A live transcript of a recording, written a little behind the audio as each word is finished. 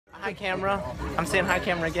Hi, camera. I'm saying hi,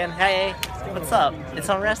 camera again. Hey, what's up? It's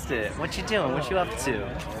Unrested. What you doing? What you up to?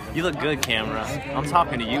 You look good, camera. I'm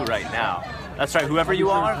talking to you right now. That's right, whoever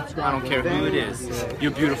you are, I don't care who it is.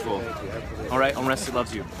 You're beautiful. All right, Unrested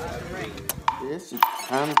loves you. This is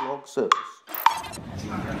hand log service.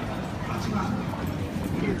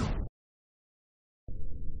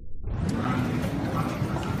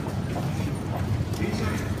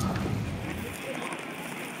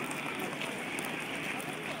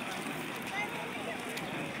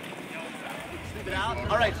 Leave it out.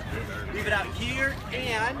 All right, leave it out here,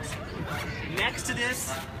 and next to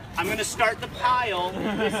this, I'm gonna start the pile.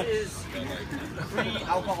 This is free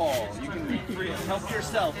alcohol. You can help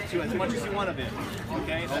yourself to as much as you want of it.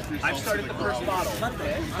 Okay? I've started the first bottle.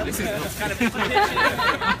 This is kind of invitation.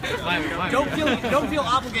 Don't feel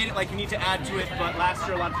obligated like you need to add to it. But last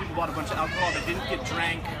year, a lot of people bought a bunch of alcohol that didn't get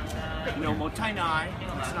drank. You know, motainai.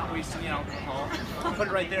 It's not wasting the alcohol. Put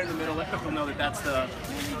it right there in the middle. Let people know that that's the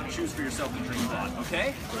choose for yourself the drink spot.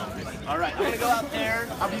 Okay? All right. I'm gonna go out there.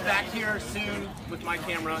 I'll be back here soon with my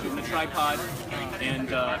camera and the tripod.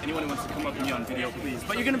 And anyone who wants to come up and be on video, please.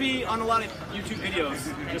 But you're gonna be on a lot of YouTube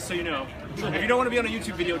videos, just so you know. If you don't want to be on a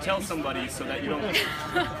YouTube video, tell somebody so that you don't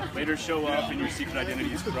later show up and your secret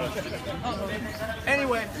identity is crushed.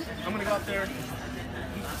 Anyway, I'm gonna go out there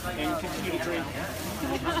and continue to drink. See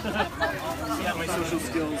how my social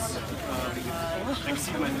skills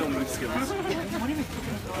exceed my filming skills. Yeah.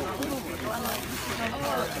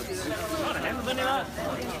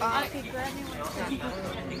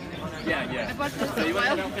 So you want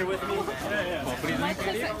to come out there with me? Yeah. But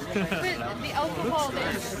the alcohol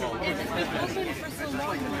is open for so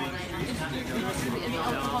long. Is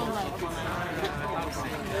alcohol level?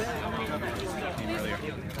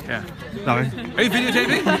 Yeah. Sorry. Are you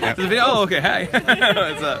videotaping? Yeah. The video? Oh, okay. Hi.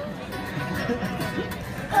 What's up?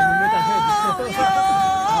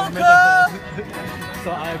 So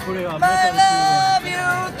I put it on I love you,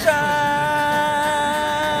 Taiwan.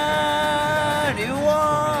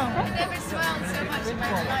 I never smiled so much in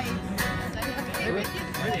my life.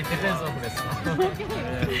 It depends on who it's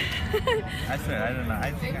I swear, I don't know.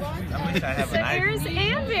 I think I wish I have So an idea. here's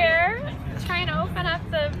Amber trying to open up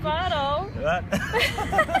the bottle. What?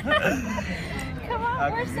 Come on,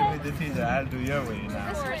 Okay, where's give me that? the pizza. I'll do your way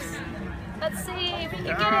now. Let's see if we can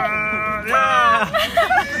get it. Yeah.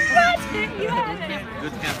 You had it.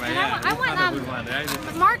 Good camera, And yeah. I want Good one,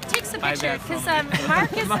 right? Mark takes a picture because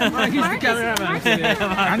Mark is the cameraman.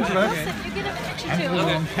 Angela. You get a picture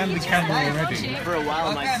too. Can the camera already? For a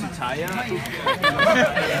while, my Tsutaya,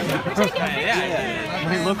 Yeah.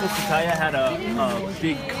 my local Tsutaya had a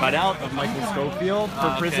big cutout of Michael Scofield for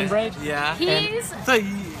Prison Break. Yeah. He's So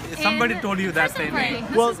somebody told you that Prison same name.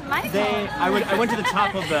 Break. Well, This is Michael. I went to the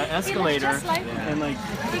top of the escalator, just like him. and like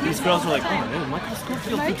these girls were like, "Oh, man, Michael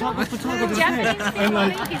Scofield, photographer."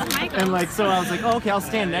 And like, so I was like, "Oh, okay, I'll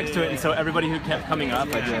stand next to it." And so everybody who kept coming up,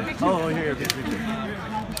 I did. Oh, here.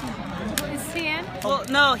 Is he in? Well,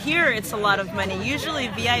 no, here it's a lot of money. Usually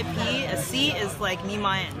VIP, a seat is like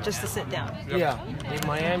nimayan, just to sit down. Yeah, in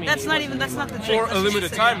Miami. That's not the drink. For that's a just limited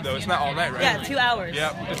sit time, down. though. It's not all night, right? Yeah, 2 hours.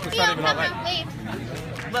 Yeah, it's not even all night.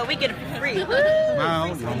 But we get it for free.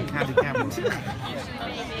 Wow, long candy camera.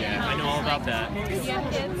 Yeah, I know all about that. 2 kids,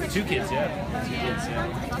 yeah. 2 kids, yeah.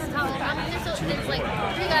 So it's like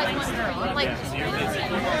 3 guys, 1 girl. Like, So your kids.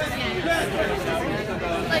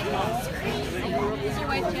 like, it's crazy. Is your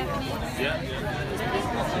wife Japanese? Yeah.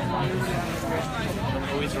 I'm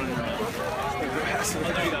always running around. Oh,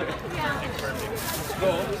 there you go.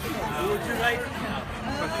 Go. Would you like?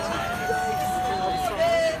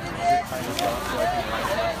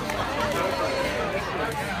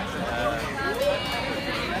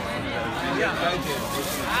 Yeah, thank you.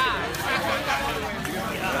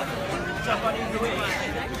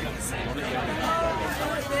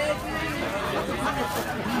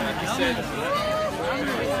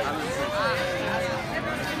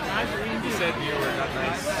 He said you were not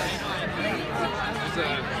nice.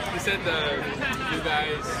 He said you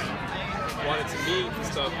guys wanted to meet and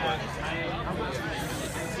stuff, but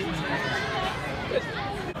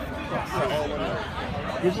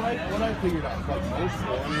It's like what I figured out, like this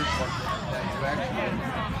one is like manufacturing,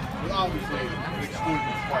 but obviously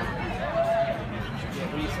excluding quite a few. Yeah,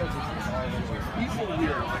 but he says it's all over. He's so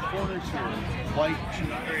weird, like corners here, white cheese.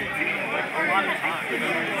 Like a lot of time.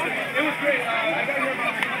 It was great. I got here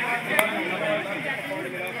about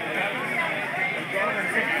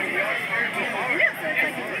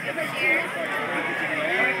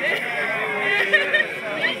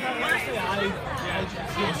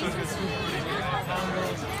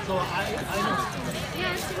So I know.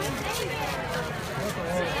 Yeah, it's a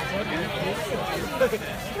good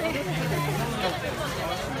thing. You're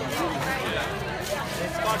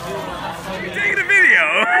taking a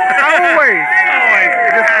video!